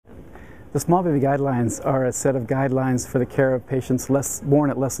The small baby guidelines are a set of guidelines for the care of patients born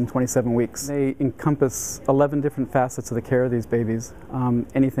at less than 27 weeks. They encompass 11 different facets of the care of these babies,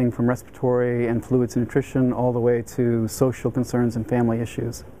 anything from respiratory and fluids and nutrition all the way to social concerns and family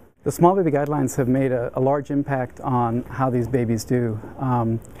issues. The small baby guidelines have made a large impact on how these babies do.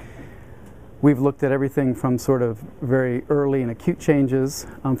 We've looked at everything from sort of very early and acute changes.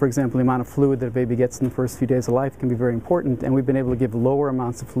 For example, the amount of fluid that a baby gets in the first few days of life can be very important, and we've been able to give lower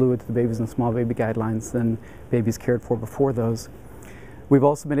amounts of fluid to the babies in the small baby guidelines than babies cared for before those. We've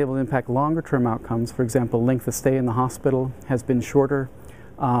also been able to impact longer term outcomes. For example, length of stay in the hospital has been shorter.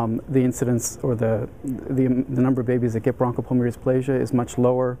 The incidence or the number of babies that get bronchopulmonary dysplasia is much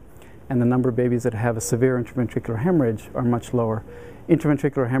lower, and the number of babies that have a severe intraventricular hemorrhage are much lower.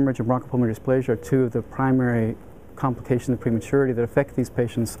 Intraventricular hemorrhage and bronchopulmonary dysplasia are two of the primary complications of prematurity that affect these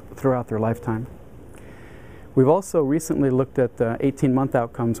patients throughout their lifetime. We've also recently looked at the 18-month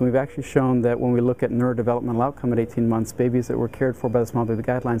outcomes, and we've actually shown that when we look at neurodevelopmental outcome at 18 months, babies that were cared for by the small baby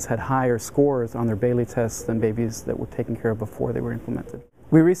guidelines had higher scores on their Bailey tests than babies that were taken care of before they were implemented.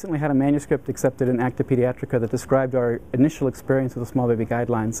 We recently had a manuscript accepted in Acta Pediatrica that described our initial experience with the small baby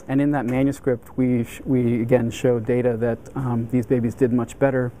guidelines, and in that manuscript we again showed data that these babies did much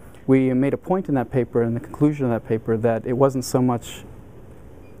better. We made a point in that paper, in the conclusion of that paper, that it wasn't so much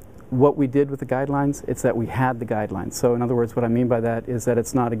what we did with the guidelines, it's that we had the guidelines. So in other words, what I mean by that is that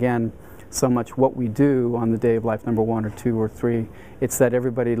it's not, again, so much what we do on the day of life number 1 or 2 or 3, it's that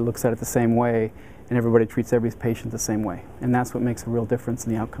everybody looks at it the same way and everybody treats every patient the same way. And that's what makes a real difference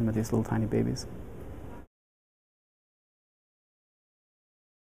in the outcome of these little tiny babies.